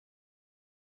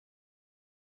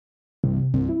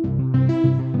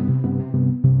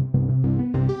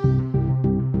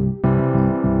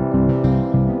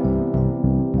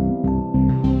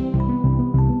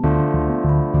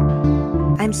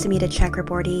I'm Sumita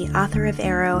Chakraborty, author of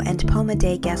Arrow and Poem a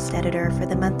Day guest editor for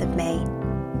the month of May.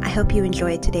 I hope you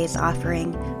enjoyed today's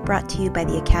offering, brought to you by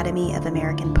the Academy of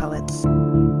American Poets.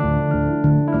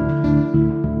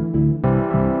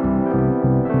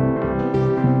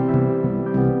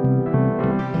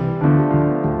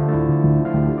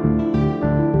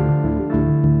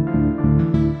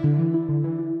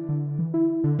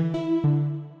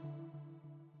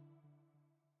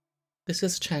 This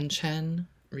is Chen Chen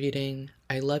reading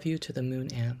I Love You to the Moon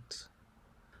Ant.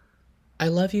 I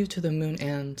love you to the moon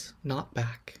and not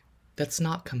back. Let's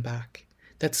not come back.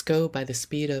 Let's go by the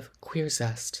speed of queer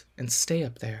zest and stay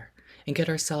up there and get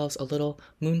ourselves a little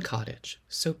moon cottage,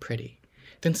 so pretty.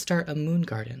 Then start a moon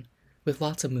garden with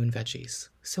lots of moon veggies,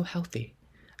 so healthy.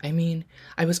 I mean,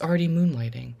 I was already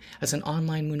moonlighting as an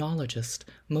online moonologist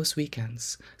most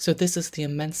weekends, so this is the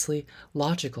immensely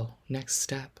logical next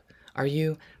step. Are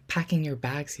you packing your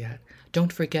bags yet?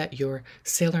 Don't forget your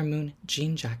Sailor Moon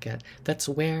jean jacket. Let's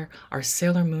wear our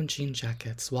Sailor Moon jean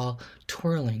jackets while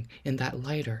twirling in that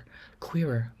lighter,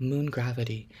 queerer moon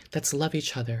gravity. Let's love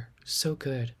each other so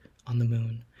good on the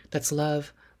moon. Let's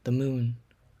love the moon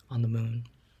on the moon.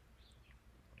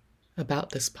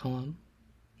 About this poem.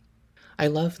 I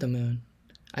love the moon.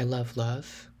 I love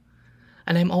love.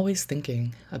 And I'm always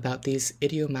thinking about these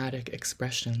idiomatic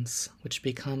expressions which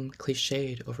become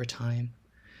cliched over time.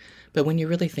 But when you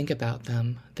really think about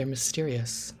them, they're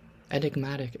mysterious,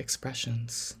 enigmatic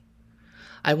expressions.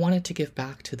 I wanted to give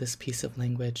back to this piece of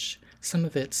language some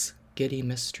of its giddy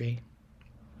mystery.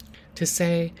 To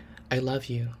say, I love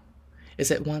you,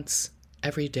 is at once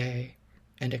everyday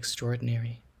and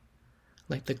extraordinary,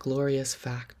 like the glorious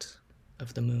fact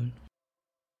of the moon.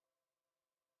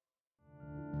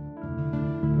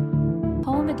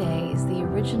 Poem a Day is the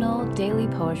original daily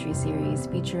poetry series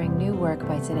featuring new work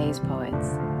by today's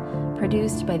poets.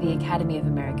 Produced by the Academy of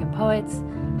American Poets,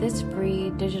 this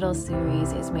free digital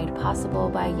series is made possible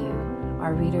by you,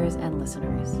 our readers and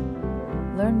listeners.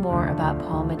 Learn more about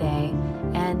Poem a Day,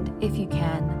 and if you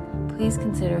can, please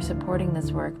consider supporting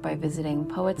this work by visiting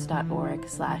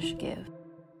poets.org/give.